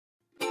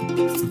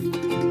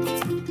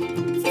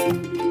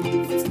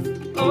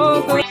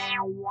Oh, but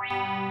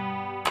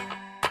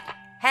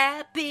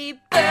happy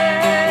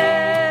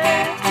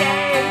birthday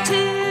to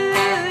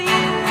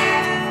you.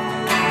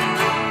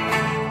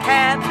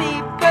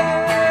 Happy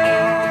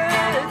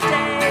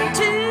birthday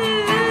to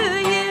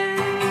you.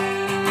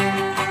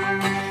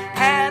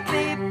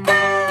 Happy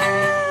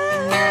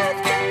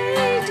birthday,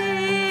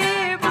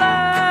 dear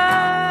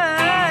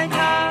Blind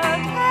Hog.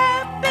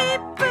 Happy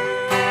birthday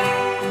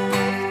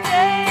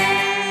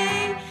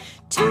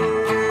to you.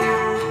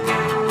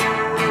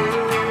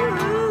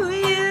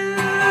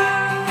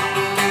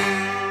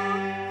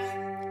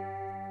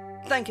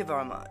 Thank you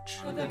very much.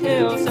 The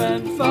hills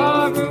and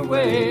far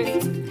away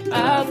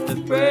at the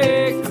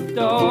break of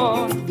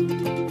dawn.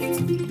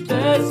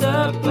 There's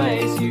a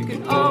place you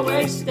can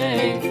always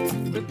stay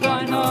with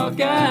Blind Hog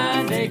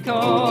and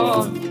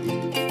Acorn.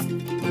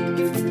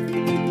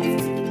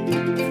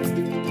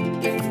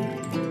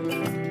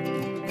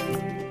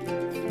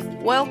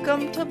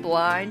 Welcome to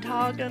Blind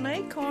Hog and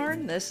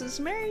Acorn. This is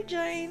Mary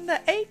Jane,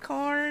 the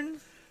Acorn,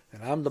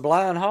 And I'm the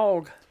Blind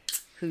Hog.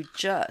 who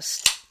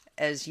just,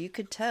 as you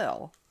could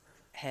tell,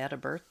 had a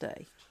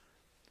birthday.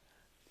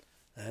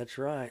 That's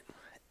right.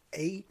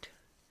 8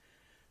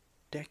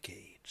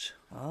 decades.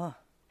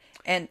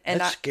 And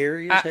That's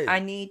scary as hell. I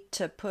need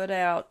to put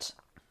out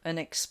an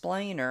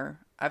explainer.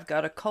 I've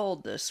got a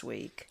cold this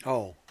week.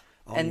 Oh,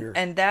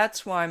 And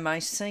that's why my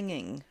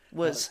singing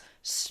was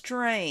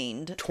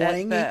strained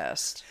Twangy? at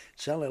best.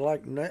 sounded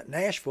like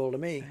Nashville to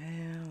me.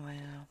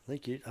 Well.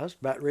 I was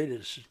about ready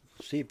to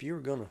see if you were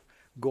going to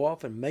go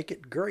off and make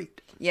it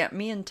great. Yeah,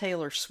 me and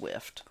Taylor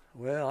Swift.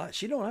 Well,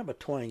 she don't have a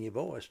twangy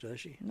voice, does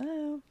she?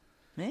 No.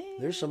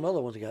 There's some other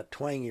ones that got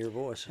twangier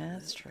voices.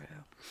 That's true.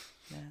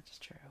 That's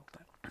true.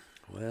 But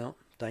Well,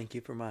 thank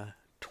you for my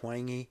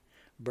twangy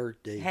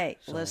birthday hey,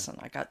 song. listen,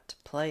 I got to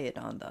play it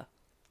on the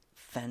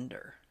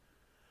Fender.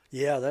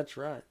 Yeah, that's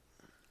right.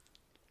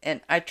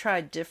 And I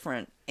tried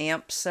different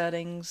amp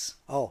settings.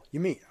 Oh, you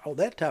mean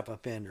that type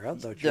of Fender? I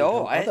thought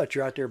No, I thought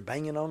you were out there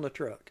banging on the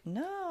truck.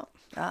 No.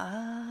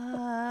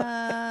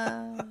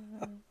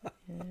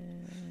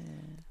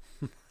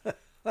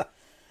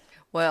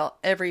 Well,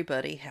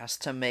 everybody has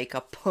to make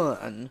a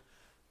pun.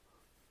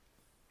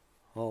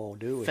 Oh,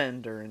 do we?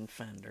 Fender and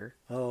Fender.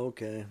 Oh,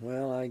 okay.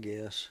 Well, I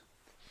guess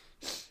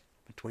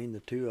between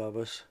the two of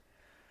us,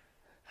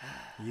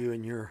 you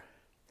and your,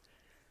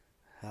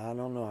 I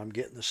don't know. I'm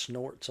getting the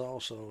snorts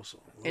also. So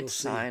we'll It's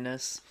see.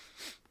 sinus.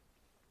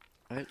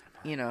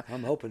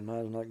 I'm hoping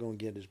mine's not going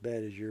to get as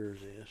bad as yours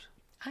is.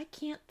 I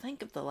can't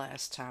think of the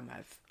last time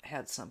I've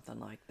had something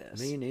like this.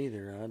 Me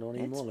neither. I don't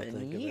even It's want to been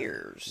think of it.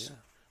 years. Yeah.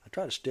 I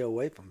try to stay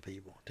away from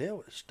people.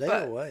 Stay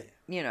But, away.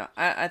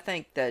 I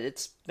think that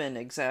it's been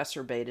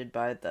exacerbated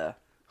by the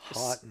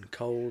Hot and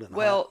cold and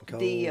well, hot and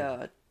cold.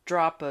 the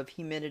drop of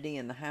humidity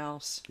in the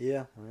house,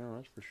 Yeah, well,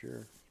 that's for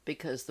sure.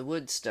 because the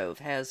wood stove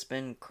has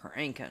been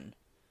cranking.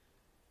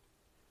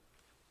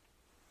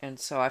 And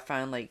so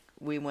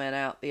we went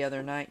out the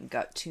other night and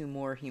got 2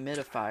 more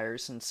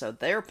humidifiers, and so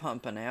they're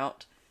pumping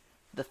out.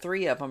 The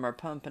 3 of them are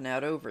pumping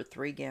out over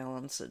 3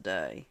 gallons a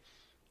day.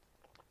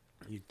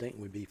 You'd think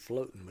we'd be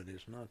floating, but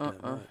it's not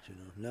that much,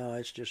 No,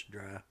 it's just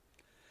dry.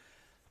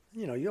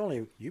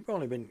 You've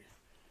only been,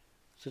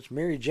 since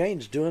Mary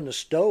Jane's doing the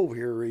stove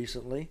here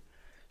recently,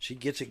 she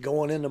gets it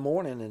going in the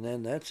morning, and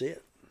then that's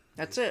it.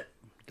 That's it.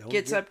 Don't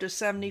Gets get- up to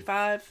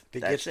 75. If it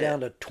That's gets down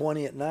to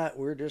 20 at night,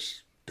 we're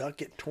just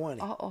stuck at 20.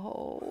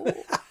 Oh.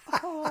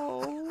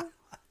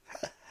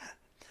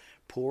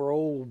 Poor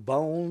old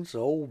bones,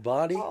 old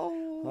body. Oh.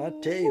 I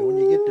tell you, when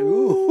you get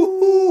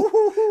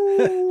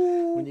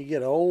when you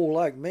get old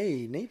like me,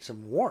 you need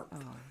some warmth.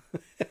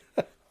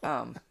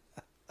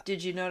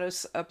 Did you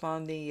notice up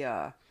on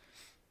the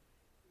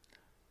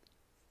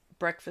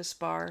breakfast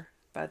bar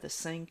by the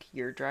sink,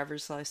 your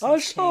driver's license I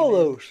saw came in?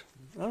 those.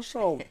 I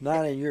saw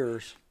 9 of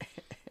yours.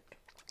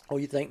 Oh,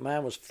 you think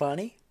mine was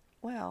funny?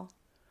 Well,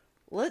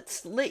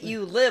 let's let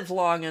you live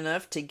long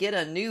enough to get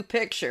a new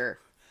picture.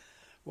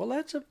 Well,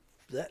 they took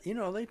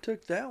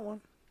that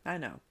one. I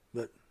know.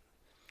 But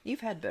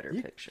You've had better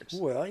pictures.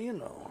 Well, you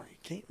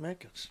can't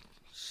make a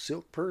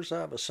silk purse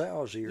out of a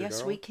sow's ear, Yes,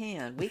 darling. we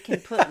can. We can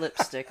put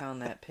lipstick on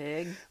that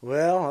pig.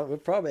 Well, we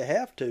probably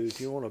have to if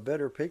you want a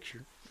better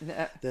picture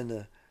than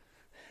the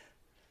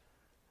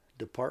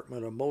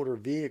Department of Motor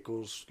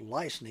Vehicles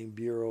Licensing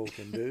Bureau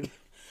can do.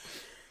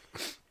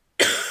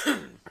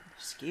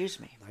 Excuse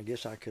me. I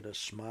guess I could have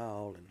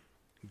smiled and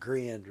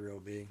grinned real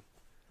big.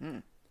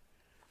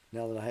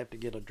 Now that I have to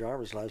get a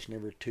driver's license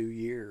every 2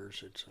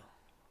 years, it's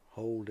a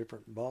whole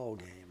different ball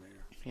game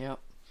there. Yep.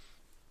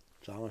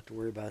 So I don't have to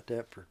worry about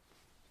that for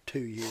 2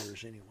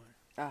 years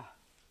anyway.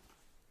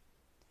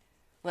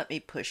 Let me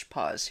push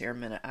pause here a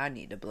minute. I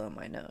need to blow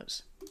my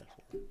nose.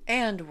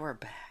 And we're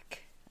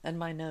back. And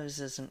my nose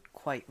isn't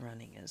quite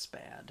running as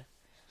bad.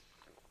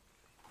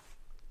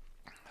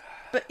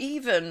 But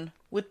even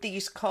with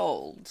these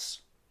colds,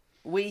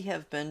 we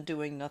have been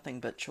doing nothing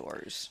but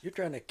chores. You're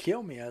trying to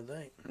kill me, I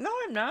think. No,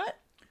 I'm not.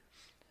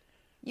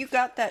 You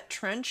got that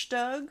trench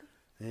dug?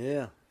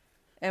 Yeah.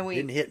 And we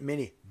didn't hit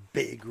many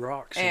big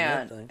rocks in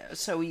that thing. and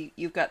so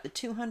you've got the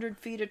 200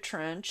 feet of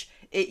trench.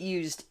 It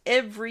used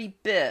every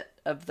bit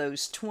of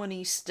those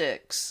 20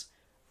 sticks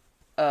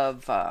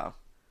of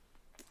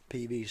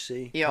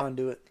PVC Yep.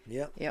 conduit.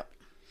 Yep. Yep.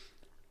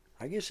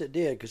 I guess it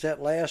did, because that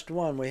last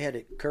one we had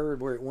it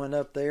curved where it went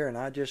up there, and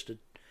I just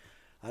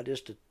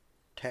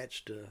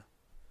attached a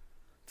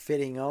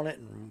fitting on it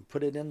and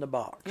put it in the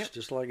box, Yep.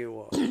 just like it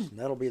was. And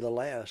that'll be the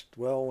last.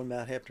 Well, we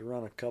might have to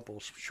run a couple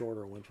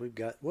shorter ones. We've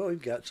got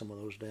some of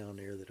those down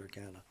there that are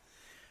kind of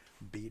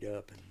beat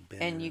up and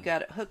bent. And you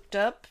got it hooked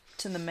up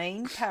to the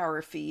main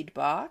power feed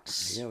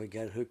box. Yeah, we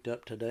got it hooked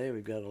up today.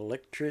 We've got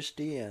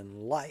electricity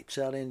and lights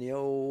out in the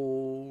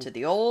old To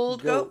the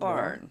old goat Goat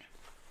barn. barn.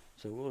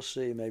 So we'll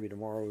see. Maybe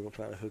tomorrow we'll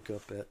try to hook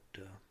up that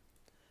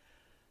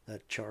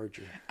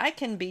charger. I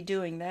can be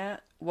doing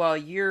that while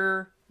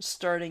you're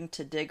starting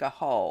to dig a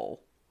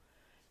hole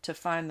to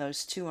find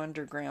those 2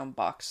 underground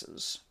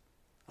boxes.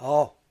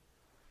 Oh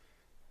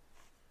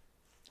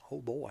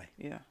boy!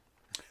 Yeah.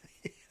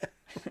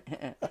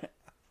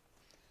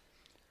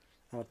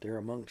 Out there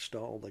amongst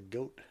all the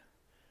goat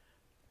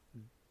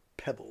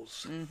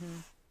pebbles.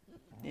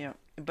 Yeah.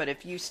 But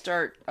if you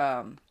start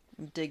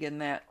digging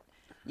that,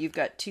 you've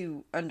got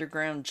 2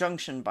 underground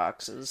junction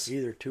boxes.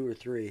 Either 2 or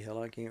 3.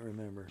 Hell, I can't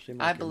remember.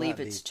 Seemed I like it believe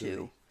might be it's 3.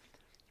 2.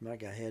 Seemed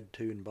like I had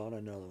 2 and bought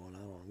another one. I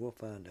don't know. We'll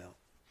find out.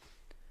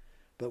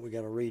 But we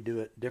got to redo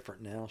it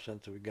different now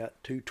since we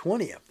got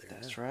 220 up there.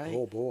 That's now. right.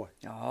 Oh boy.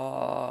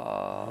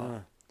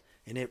 Oh.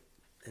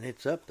 And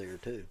it's up there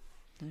too.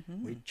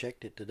 Mm-hmm. We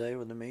checked it today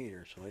with the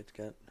meter, so it's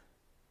got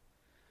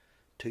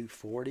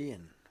 240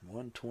 and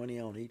 120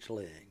 on each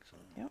leg. So.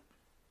 Yep.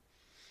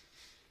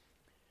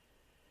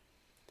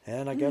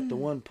 And I got the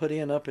one put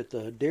in up at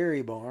the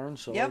dairy barn,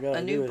 so all I Yep, gotta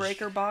a do new is,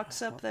 breaker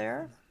box up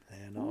there.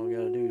 and all I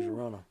gotta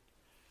do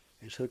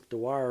is hook the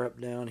wire up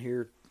down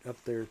here,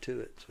 up there to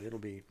it, so it'll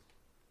be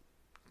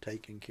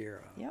taken care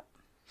of. Yep.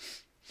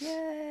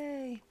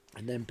 Yay.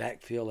 And then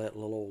backfill that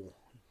little old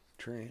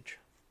trench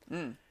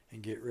Mm.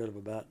 and get rid of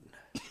about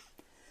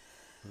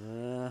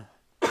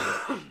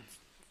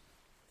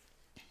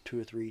 2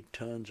 or 3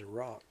 tons of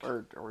rock.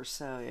 Or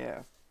so,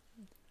 yeah.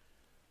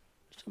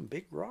 Some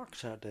big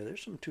rocks out there.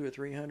 There's some 200 or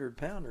 300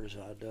 pounders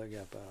I dug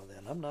up out of that.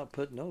 And I'm not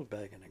putting those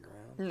back in the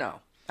ground. No,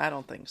 I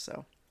don't think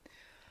so.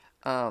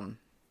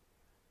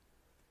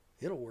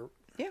 It'll work.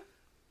 Yeah.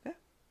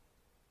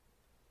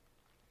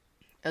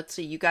 Let's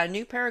see, you got a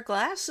new pair of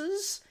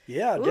glasses?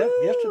 Yeah, Woo!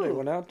 yesterday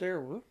went out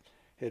there,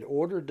 had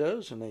ordered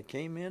those, and they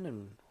came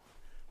in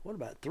what,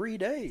 about 3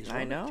 days? I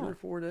wasn't it? know. 3 or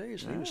 4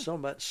 days. And he was Yeah.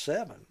 selling about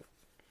 7.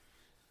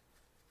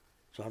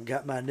 So I've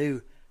got my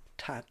new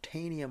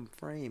titanium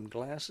frame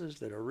glasses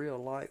that are real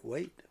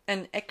lightweight.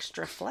 And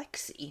extra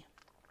flexy.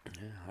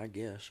 Yeah, I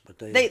guess. But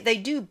They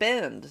do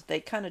bend. They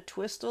kind of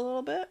twist a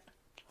little bit.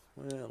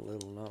 well, a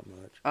little, not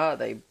much.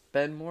 They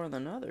bend more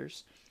than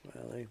others.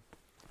 Well,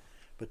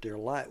 but they're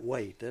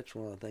lightweight. That's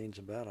one of the things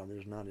about them.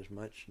 There's not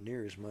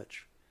near as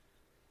much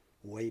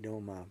weight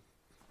on my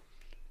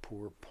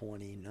poor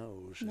pointy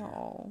nose. there.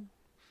 No.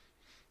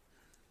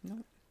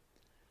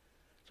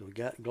 So we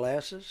got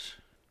glasses.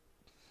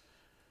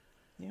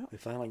 Yep. We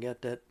finally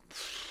got that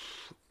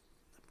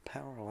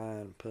power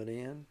line put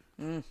in.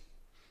 Mm.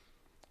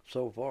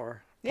 So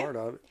far, Yeah. part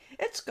of it.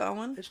 It's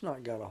going. It's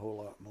not got a whole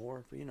lot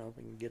more. But, if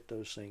we can get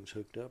those things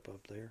hooked up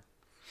there.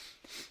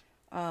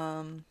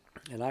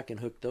 And I can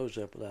hook those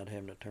up without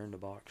having to turn the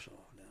box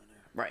off down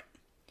there. Right.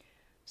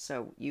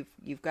 So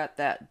you've got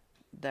that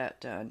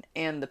done.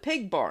 And the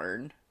pig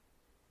barn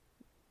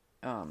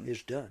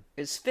It's done.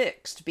 is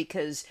fixed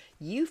because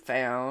you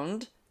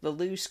found the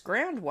loose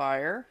ground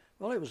wire.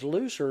 Well, it was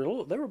looser.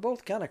 They were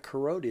both kind of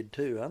corroded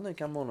too. I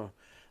think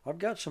I've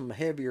got some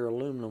heavier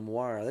aluminum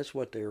wire. That's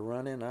what they're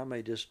running. I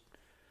may just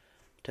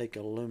take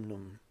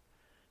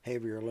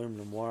heavier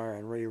aluminum wire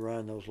and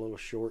rerun those little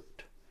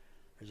short.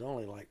 There's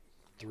only like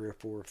 3 or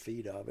 4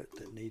 feet of it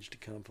that needs to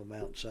come from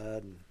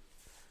outside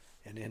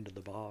and into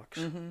the box.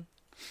 Mm-hmm.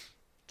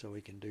 So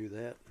we can do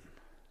that.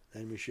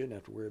 Then we shouldn't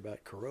have to worry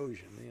about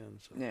corrosion then.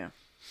 So. Yeah. And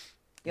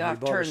You'll have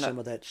to we bought turn us some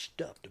of that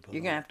stuff to put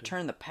You're on gonna have it, to too.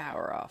 turn the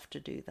power off to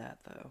do that,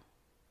 though.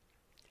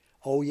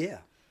 Oh, yeah.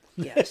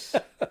 Yes.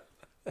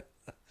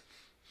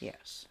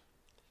 Yes.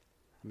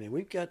 I mean,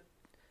 we've got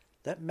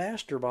that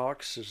master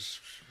box is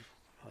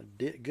a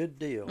good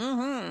deal.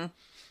 Mm-hmm.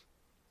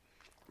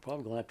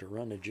 Probably going to have to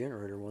run the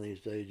generator one of these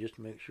days just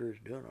to make sure it's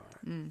doing all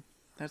right.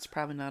 That's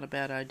probably not a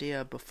bad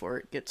idea before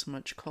it gets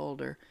much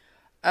colder.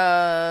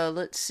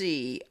 Let's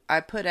see. I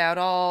put out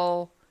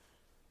all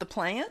the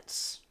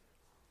plants.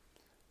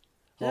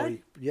 Yeah,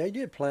 you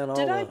did plan all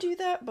Did I do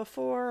that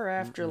before or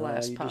after No,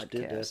 last you podcast? just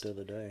did that the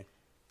other day.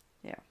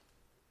 Yeah.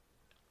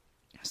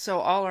 So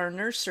all our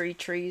nursery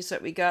trees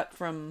that we got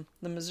from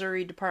the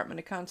Missouri Department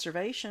of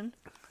Conservation.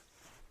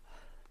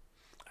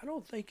 I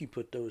don't think you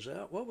put those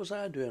out. What was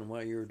I doing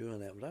while you were doing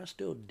that? Was I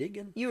still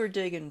digging? You were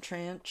digging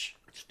trench.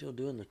 Still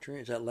doing the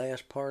trench? That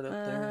last part up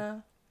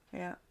there?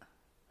 Yeah.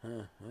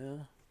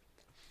 Well,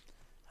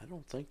 I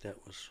don't think that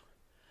was...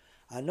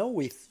 I know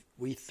we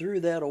threw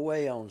that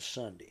away on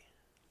Sunday.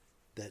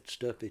 that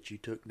stuff that you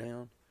took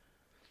down.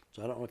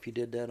 So I don't know if you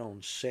did that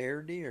on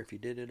Saturday or if you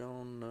did it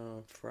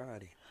on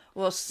Friday.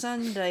 Well,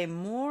 Sunday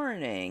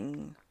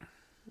morning,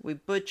 we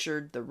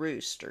butchered the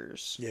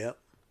roosters. Yep.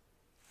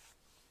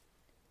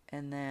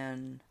 And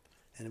then...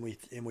 And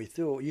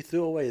you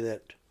threw away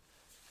that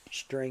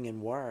string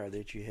and wire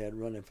that you had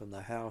running from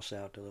the house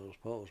out to those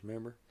poles,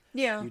 remember?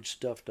 Yeah. You'd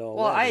stuffed all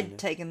well, that I in had there.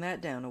 taken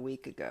that down a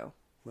week ago.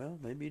 Well,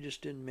 maybe you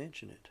just didn't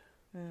mention it.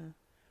 Yeah.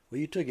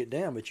 Well, you took it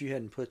down, but you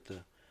hadn't put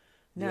the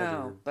No,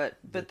 other- but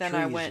the then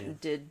I trees went in.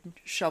 and did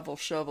shovel,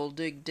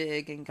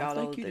 dig, and got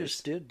I all think of you those.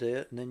 just did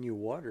that, and then you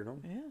watered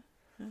them.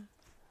 Yeah.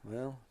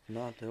 Well, if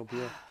not, they'll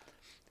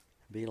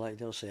be like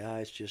they'll say,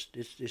 it's just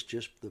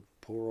the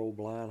poor old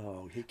blind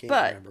hog. He can't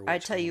But remember I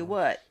what's tell you going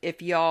on." what,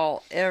 if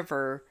y'all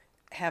ever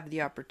have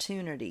the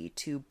opportunity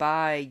to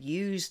buy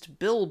used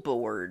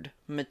billboard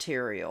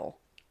material,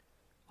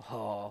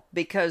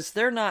 because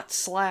they're not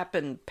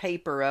slapping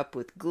paper up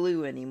with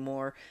glue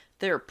anymore.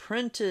 They're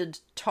printed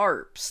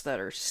tarps that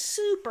are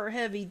super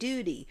heavy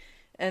duty,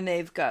 and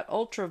they've got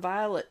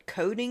ultraviolet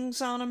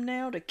coatings on them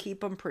now to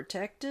keep them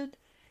protected.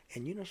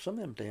 And you know, some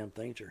of them damn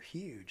things are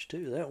huge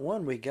too. That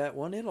one we got,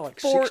 one in like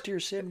Four- 60 or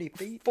 70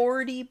 feet.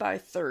 40 by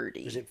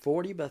 30. Is it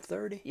 40 by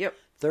 30? Yep.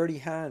 30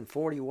 high and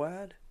 40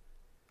 wide?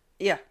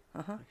 Yeah.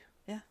 Uh-huh.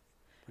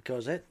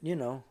 Because that,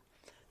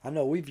 I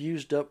know we've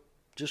used up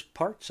just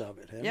parts of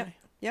it, haven't Yep. we?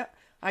 Yep.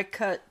 I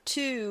cut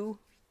two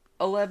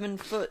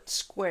 11-foot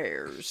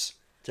squares.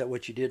 Is that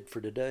what you did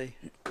for today?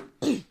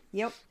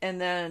 Yep.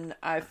 And then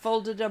I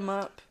folded them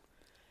up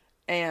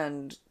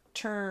and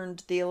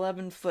turned the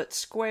 11-foot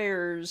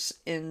squares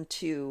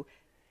into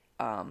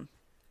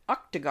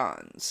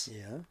octagons.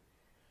 Yeah.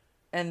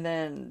 And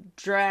then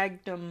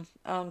dragged them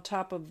on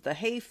top of the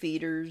hay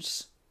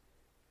feeders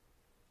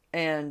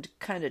and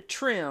kind of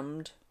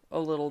trimmed a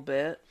little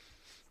bit.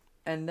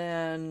 And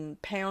then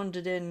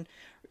pounded in.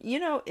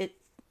 It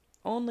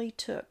only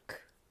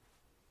took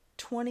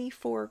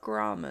 24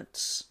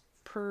 grommets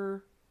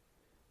per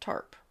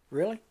tarp.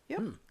 Really?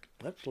 Yep.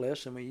 That's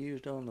less than we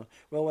used on the...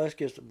 Well, that's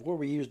just where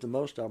we used the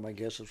most of them, I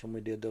guess, is when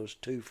we did those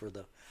two for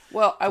the...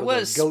 Well, I For the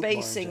was goat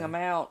spacing barns, them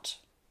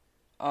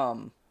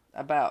out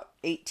about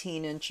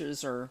 18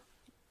 inches or...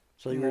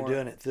 So you more. were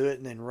doing it through it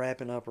and then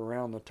wrapping up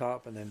around the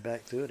top and then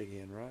back through it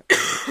again, right?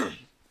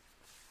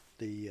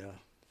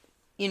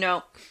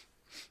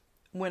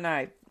 When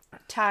I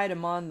tied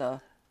them on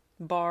the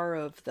bar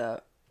of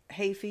the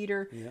hay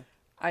feeder,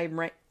 Yeah.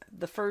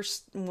 the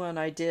first one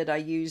I did, I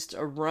used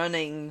a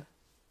running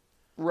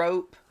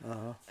rope,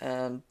 Uh-huh.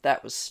 and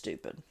that was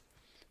stupid.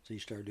 So you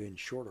started doing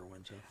shorter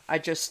ones, huh? I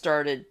just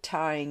started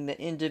tying the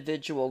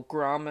individual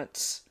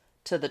grommets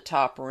to the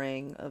top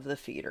ring of the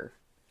feeder.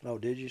 Oh,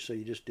 did you? So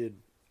you just did...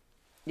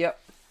 Yep.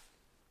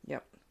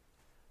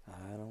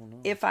 I don't know.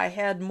 If I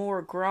had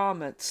more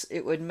grommets,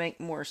 it would make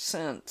more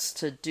sense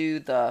to do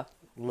the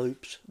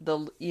Loops.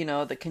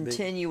 the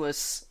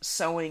continuous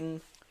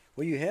sewing.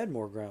 Well, you had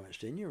more grommets,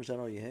 didn't you? Or was that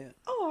all you had?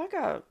 Oh, I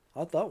got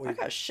I thought a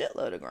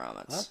shitload of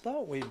grommets. I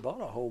thought we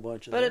bought a whole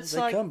bunch of But those. it's They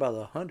like- come by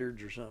the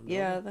hundreds or something.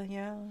 Yeah, don't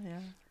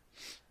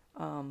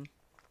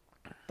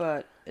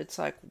but it's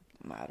like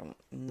I don't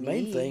need. The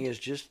main thing is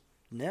just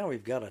now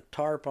we've got a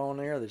tarp on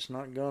there that's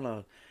not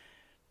gonna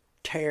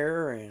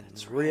tear and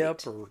That's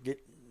rip right. or get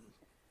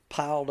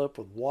piled up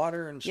with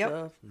water and Yep.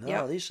 stuff. No,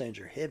 Yep. these things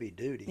are heavy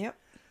duty. Yep.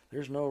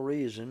 There's no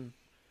reason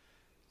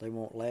they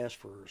won't last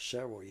for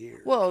several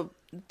years. Well,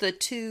 the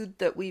two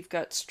that we've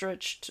got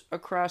stretched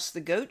across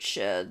the goat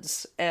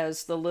sheds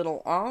as the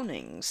little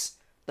awnings,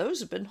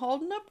 those have been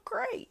holding up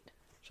great.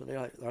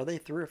 So are they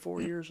 3 or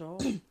 4 years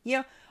old?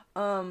 Yeah,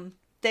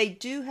 they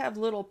do have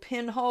little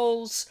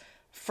pinholes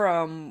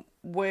from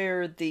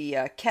where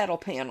the cattle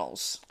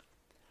panels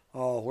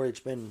Oh, where it's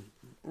been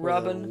where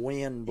rubbing. the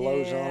wind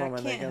blows yeah, on them, I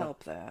and they can't got.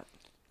 help that.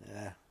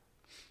 Yeah.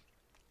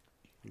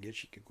 I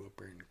guess you could go up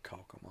there and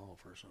caulk them off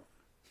or something.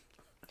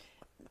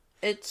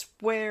 It's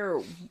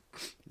where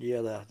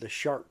Yeah, the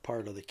sharp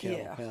part of the cattle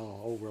Yeah.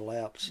 panel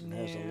overlaps and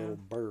has a Yeah. little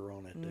burr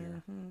on it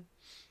there.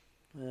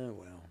 Oh,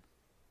 well.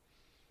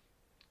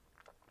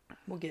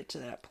 we'll get to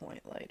that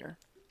point later.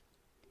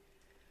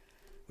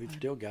 We've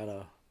still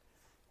got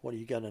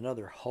you got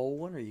another whole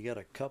one or you got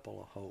a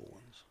couple of whole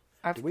ones?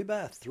 I've- Did we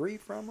buy 3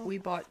 from them? We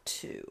bought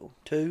two.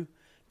 Two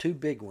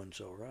big ones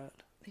though, right?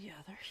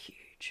 Yeah, they're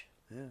huge.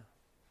 Yeah.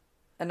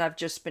 And I've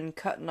just been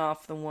cutting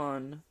off the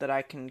one that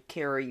I can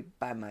carry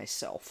by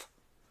myself.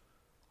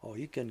 Oh,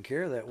 you couldn't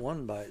carry that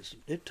one by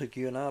it took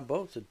you and I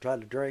both to try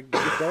to get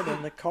that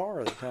in the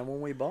car the time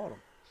when we bought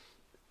them.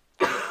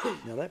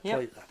 Now that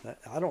Yep. place,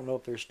 I don't know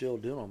if they're still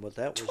doing them, but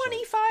that was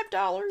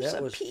 $25 that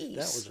a was piece.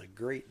 that was a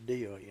great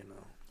deal, you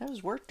know. That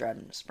was worth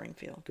driving to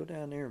Springfield. Go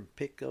down there and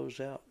pick those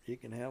out. You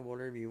can have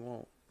whatever you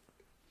want.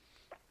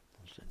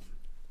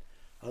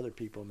 Other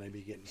people may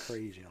be getting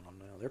crazy on them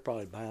now. They're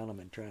probably buying them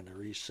and trying to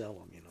resell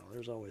them. You know,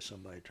 there's always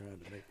somebody trying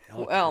to make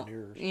Well,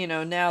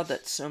 entrepreneurs. now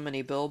that so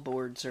many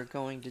billboards are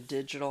going to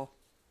digital,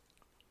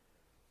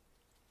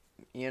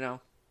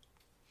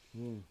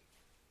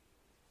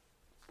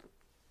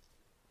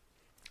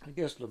 I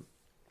guess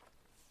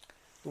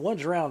The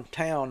ones around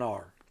town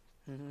are.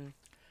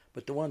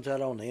 But the ones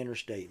out on the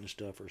interstate and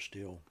stuff are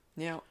still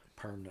Yeah.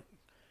 permanent.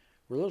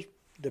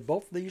 Did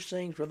both of these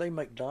things, were they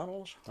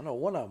McDonald's? I know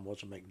one of them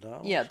was a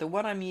McDonald's. Yeah, the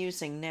one I'm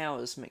using now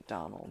is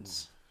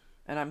McDonald's.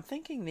 And I'm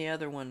thinking the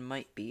other one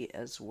might be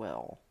as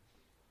well.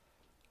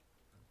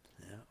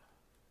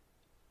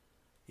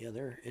 Yeah,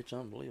 it's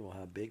unbelievable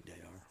how big they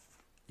are.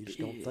 You just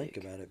don't think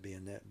about it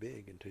being that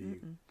big until you...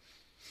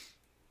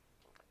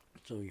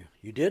 So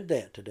you did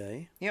that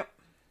today. Yep.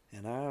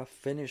 And I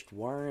finished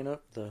wiring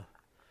up the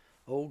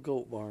old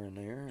goat barn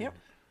there. Yep.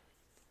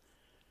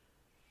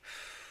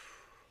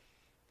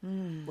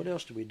 What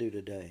else did we do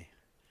today?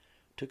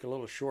 Took a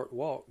little short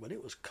walk, but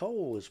it was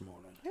cold this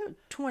morning.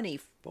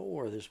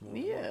 24 this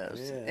morning. Yes.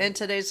 Yeah. And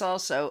today's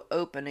also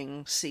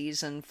opening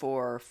season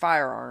for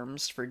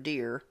firearms for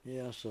deer.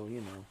 Yeah, so,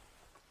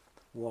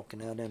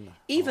 walking out in the...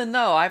 Even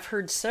though I've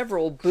heard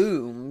several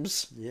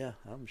booms. Yeah,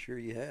 I'm sure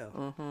you have.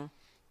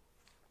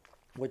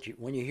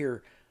 When you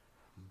hear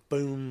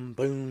boom,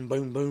 boom,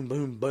 boom, boom,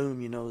 boom,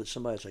 boom, you know that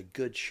somebody's a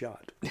good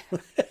shot.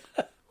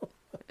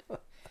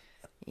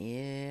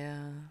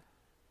 Yeah.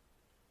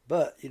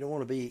 But you don't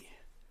want to be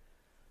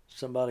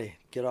somebody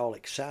get all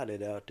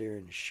excited out there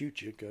and shoot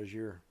you because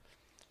you're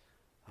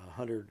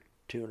 100,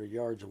 200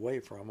 yards away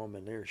from them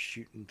and they're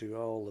shooting through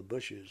all the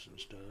bushes and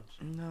stuff.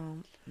 So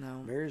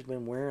No. Mary's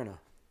been wearing a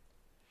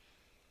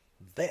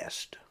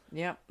vest.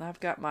 Yep, I've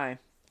got my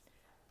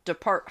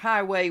Depart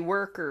Highway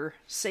Worker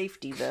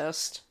safety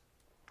vest.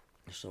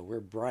 So we're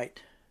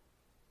bright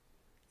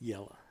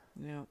yellow.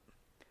 Yep.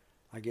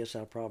 I guess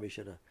I probably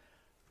should have.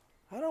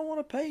 I don't want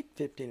to pay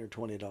 $15 or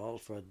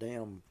 $20 for a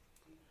damn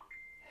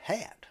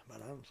hat,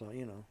 but I'm so I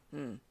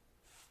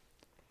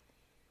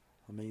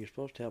mean, you're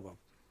supposed to have a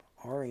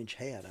orange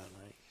hat, I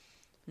think.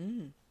 I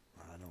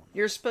don't know.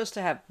 You're supposed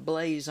to have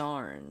blaze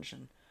orange.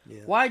 And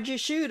Yeah. why'd you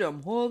shoot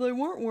them? Well, they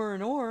weren't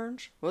wearing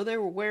orange. Well, they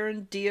were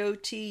wearing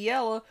DOT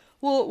yellow.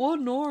 Well, it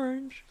wasn't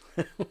orange.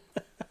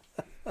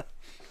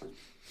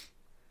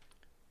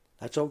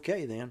 That's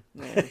okay then.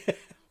 Yeah.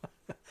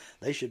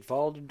 They should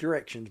follow the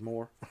directions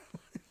more.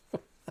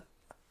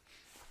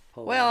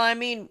 Well, I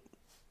mean,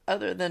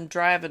 other than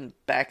driving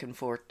back and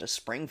forth to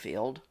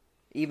Springfield,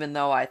 even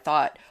though I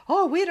thought,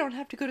 oh, we don't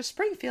have to go to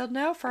Springfield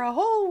now for a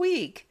whole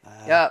week.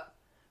 Yep.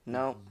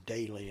 No.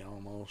 Daily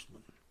almost.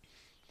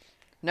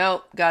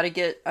 No, got to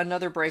get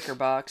another breaker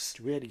box.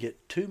 We had to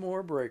get 2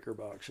 more breaker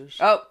boxes.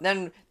 Oh,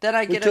 then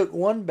I We get took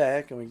one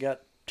back and we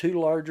got 2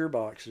 larger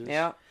boxes.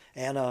 Yeah.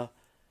 And a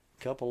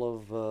couple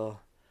of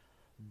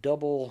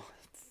double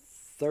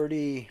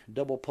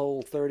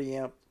pole 30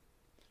 amp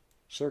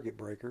circuit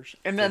breakers.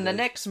 And then the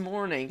next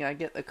morning I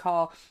get the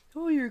call,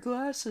 oh, your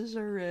glasses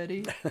are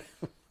ready.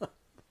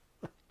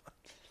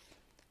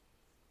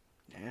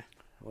 Yeah.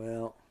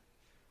 Well,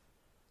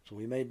 so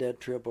we made that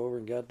trip over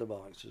and got the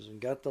boxes and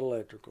got the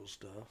electrical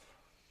stuff.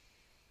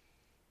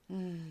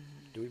 Do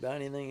we buy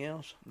anything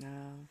else? No,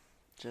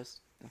 just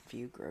a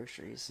few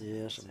groceries.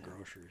 Yeah, some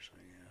groceries.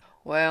 Yeah.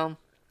 Well,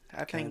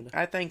 I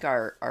think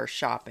our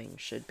shopping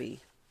should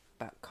be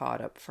about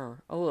caught up for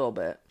a little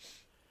bit.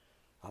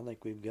 I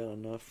think we've got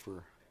enough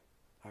for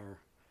our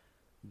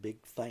big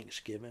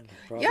Thanksgiving,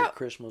 probably Yeah.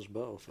 Christmas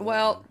both.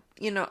 Well,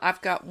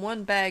 I've got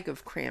one bag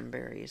of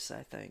cranberries,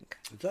 I think.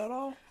 Is that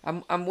all?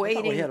 I'm I thought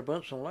waiting. we had a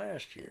bunch from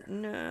last year.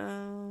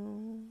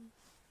 No.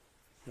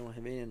 You don't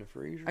have any in the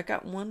freezer? I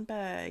got one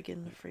bag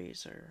in the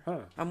freezer.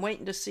 Huh. I'm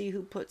waiting to see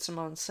who puts them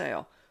on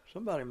sale.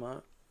 Somebody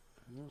might.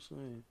 We'll see.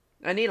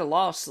 I need a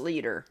lost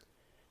leader.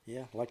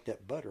 Yeah, like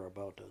that butter I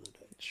bought the other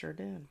day. Sure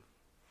did.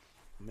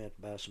 I may have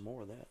to buy some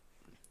more of that.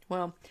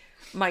 Well,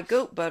 my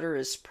goat butter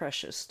is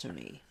precious to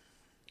me.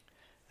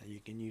 And you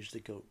can use the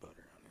goat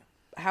butter on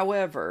it.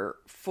 However,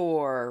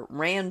 for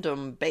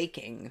random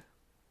baking,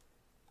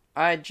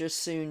 I'd just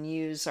soon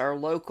use our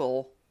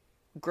local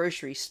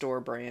grocery store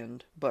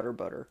brand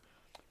butter.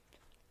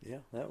 Yeah,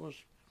 that was...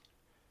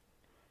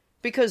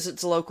 Because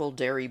it's local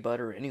dairy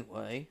butter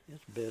anyway.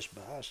 It's Best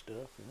Buy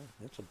stuff.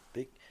 Yeah. It's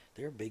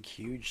they're a big,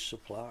 huge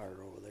supplier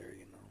over there,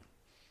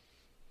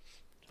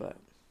 But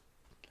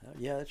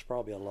Yeah, it's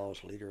probably a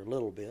loss leader a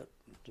little bit.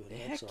 So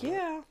that's heck all right.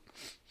 yeah.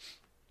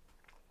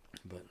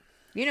 But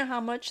You know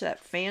how much that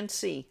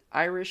fancy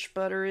Irish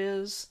butter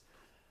is?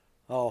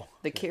 The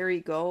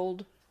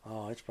Kerrygold?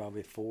 Oh, it's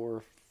probably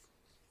 4.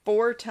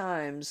 4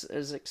 times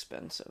as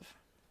expensive.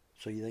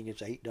 So you think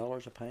it's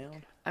 $8 a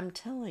pound? I'm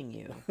telling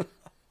you.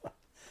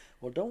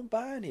 Well, don't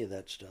buy any of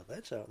that stuff.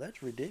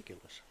 That's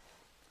ridiculous.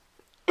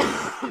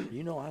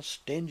 You know how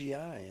stingy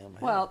I am.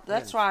 Well,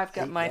 that's why I've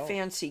got my $8.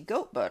 fancy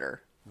goat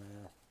butter.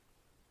 Yeah.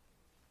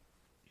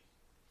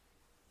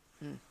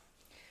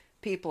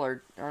 People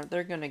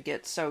they're going to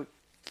get so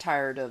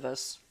tired of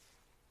us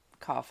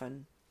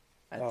coughing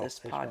at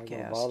this it's not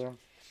gonna podcast. bother 'em?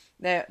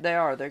 They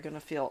are. They're going to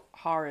feel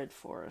horrid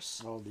for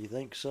us. Oh, do you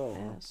think so?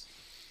 Huh? Yes.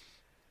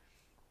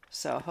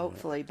 So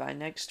hopefully by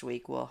next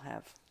week we'll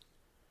have.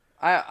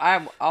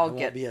 I'll It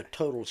get. won't be a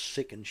total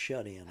sick and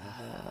shut in.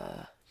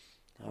 I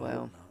well.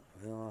 hope not.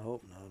 Well, I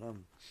hope not.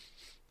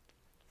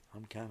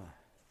 I'm kind of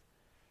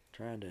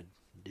trying to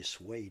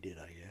dissuade it,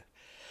 I guess.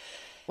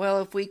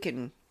 Well, if we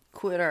can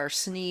quit our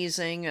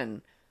sneezing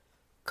and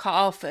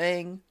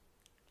coughing,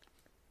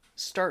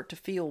 start to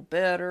feel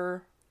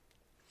better,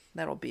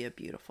 that'll be a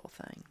beautiful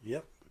thing.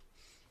 Yep.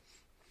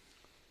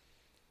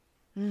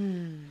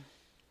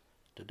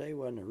 Today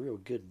wasn't a real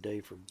good day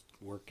for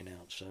working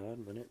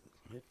outside, but it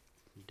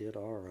did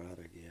all right,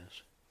 I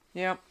guess.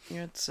 Yep,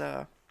 it's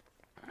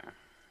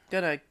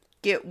gonna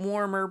get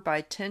warmer by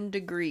 10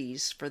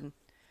 degrees.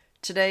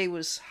 Today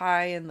was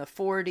high in the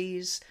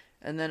 40s,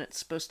 and then it's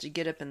supposed to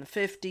get up in the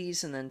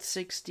 50s, and then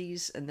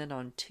 60s, and then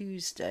on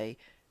Tuesday,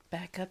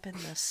 back up in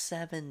the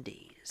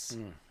 70s.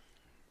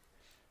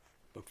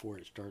 Before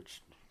it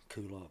starts to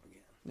cool off again.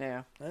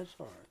 Yeah. That's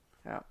all right.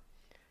 Yeah.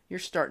 You're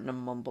starting to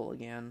mumble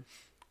again.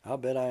 I'll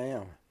bet I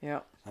am. Yeah.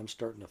 I'm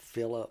starting to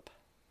fill up.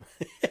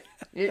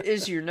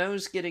 Is your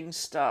nose getting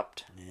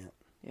stopped? Yeah.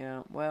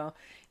 Yeah, well,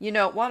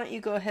 why don't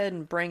you go ahead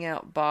and bring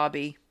out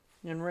Bobby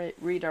and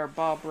read our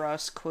Bob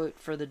Ross quote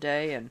for the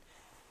day, and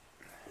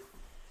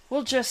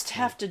we'll just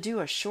have to do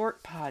a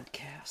short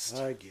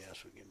podcast. I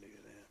guess we can do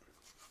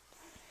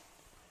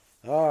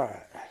that. All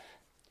right.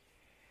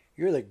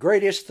 You're the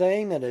greatest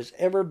thing that has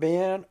ever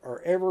been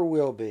or ever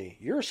will be.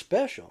 You're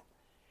special.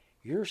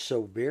 You're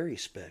so very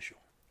special.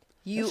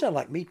 That sounds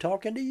like me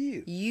talking to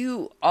you.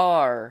 You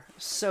are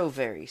so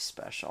very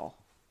special.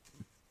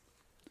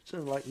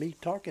 Sounds like me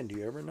talking to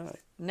you every night.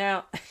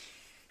 Now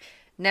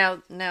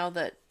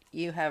that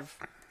you have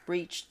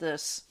reached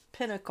this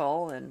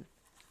pinnacle and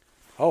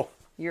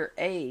your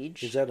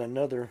age, is that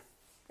another?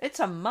 It's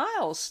a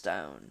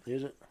milestone.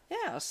 Is it?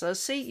 Yeah. So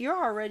see,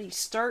 you're already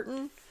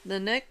starting the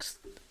next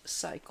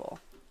cycle.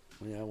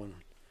 Yeah. When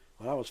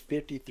I was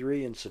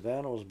 53 and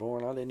Savannah was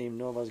born, I didn't even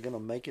know if I was going to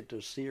make it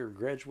to see her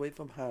graduate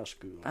from high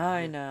school.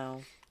 I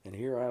know. And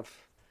here I've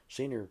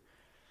seen her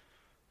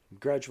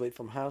graduate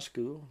from high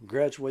school,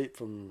 graduate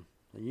from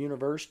the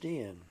university,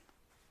 and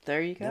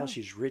there you go. Now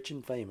she's rich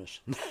and famous.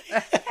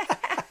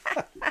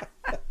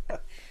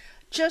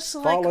 Just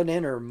like following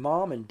in her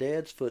mom and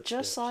dad's footsteps.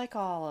 Just like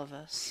all of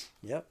us.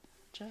 Yep.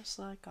 Just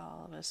like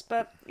all of us.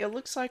 But it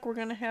looks like we're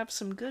going to have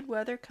some good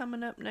weather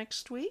coming up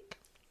next week.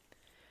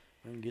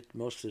 And get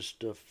most of this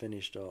stuff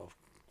finished off.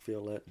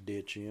 Fill that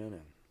ditch in,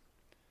 and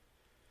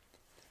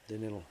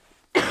then it'll...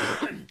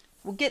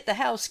 We'll get the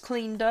house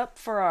cleaned up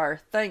for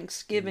our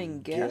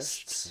Thanksgiving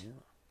guests.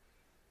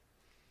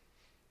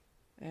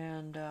 Yeah.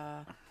 And,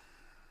 yeah.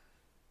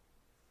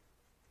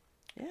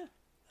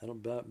 That'll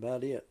be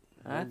about it.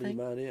 That'll be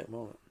about it,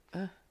 won't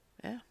it?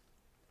 Yeah.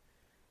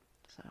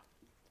 So,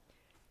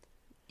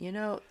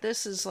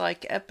 this is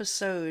like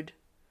episode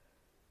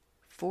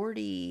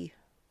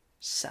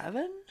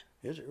 47?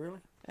 Is it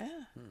really?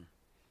 Yeah. And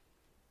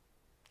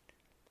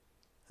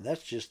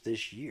that's just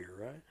this year,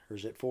 right? Or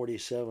is it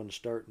 47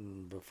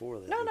 starting before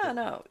that?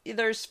 No.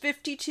 There's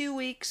 52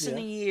 weeks in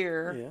a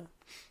year.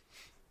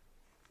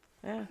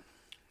 Yeah. Yeah.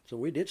 So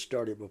we did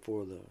start it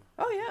before the...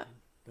 Oh, yeah.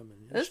 I mean,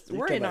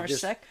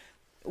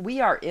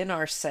 we are in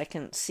our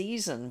second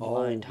season,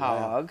 Blind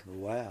Hog.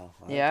 Wow.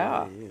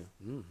 Yeah. Tell you.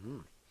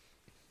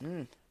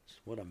 Mm-hmm.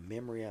 What a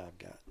memory I've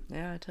got.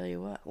 Yeah, I tell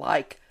you what.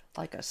 Like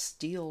a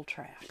steel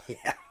trap.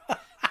 Yeah.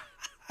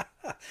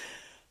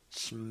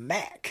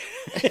 Smack.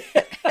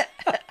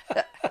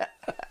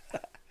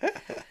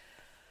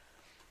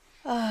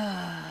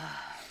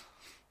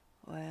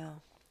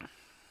 Well.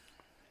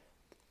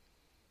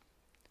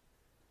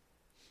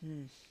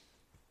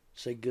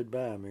 Say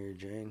goodbye, Mary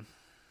Jane.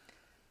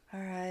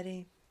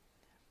 Alrighty.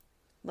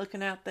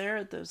 Looking out there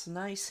at those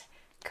nice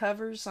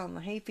covers on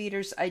the hay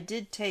feeders. I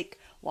did take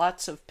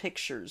lots of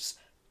pictures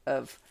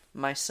of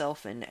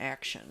myself in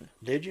action.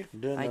 Did you?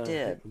 I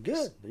did.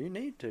 Good. You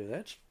need to.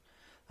 That's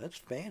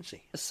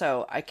fancy.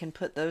 So I can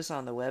put those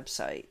on the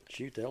website.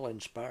 Shoot, they'll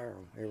inspire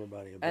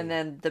everybody. And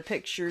then the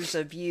pictures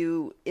of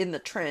you in the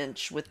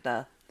trench with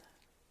the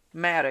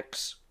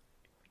Maddox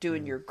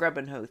doing your grub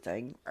and hoe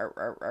thing.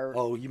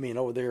 Oh, you mean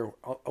over there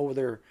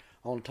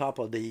on top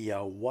of the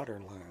water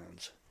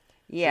lines?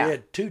 Yeah. We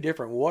had 2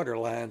 different water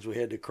lines we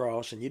had to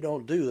cross, and you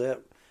don't do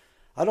that.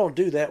 I don't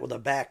do that with a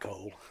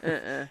backhoe.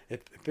 If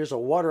there's a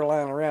water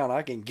line around,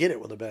 I can get it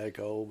with a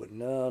backhoe, but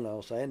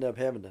no. So I end up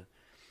having to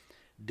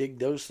dig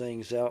those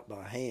things out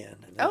by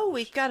hand.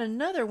 We've got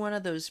another one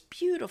of those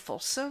beautiful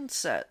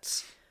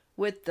sunsets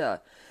with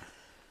the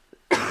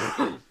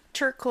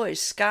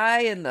turquoise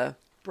sky and the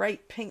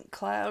bright pink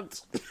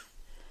clouds.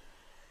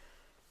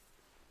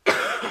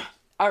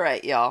 All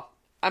right, y'all.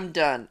 I'm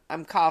done.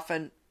 I'm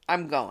coughing.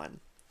 I'm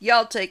going.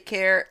 Y'all take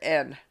care,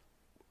 and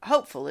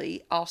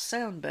hopefully I'll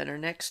sound better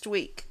next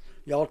week.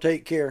 Y'all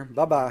take care.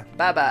 Bye-bye.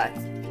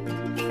 Bye-bye.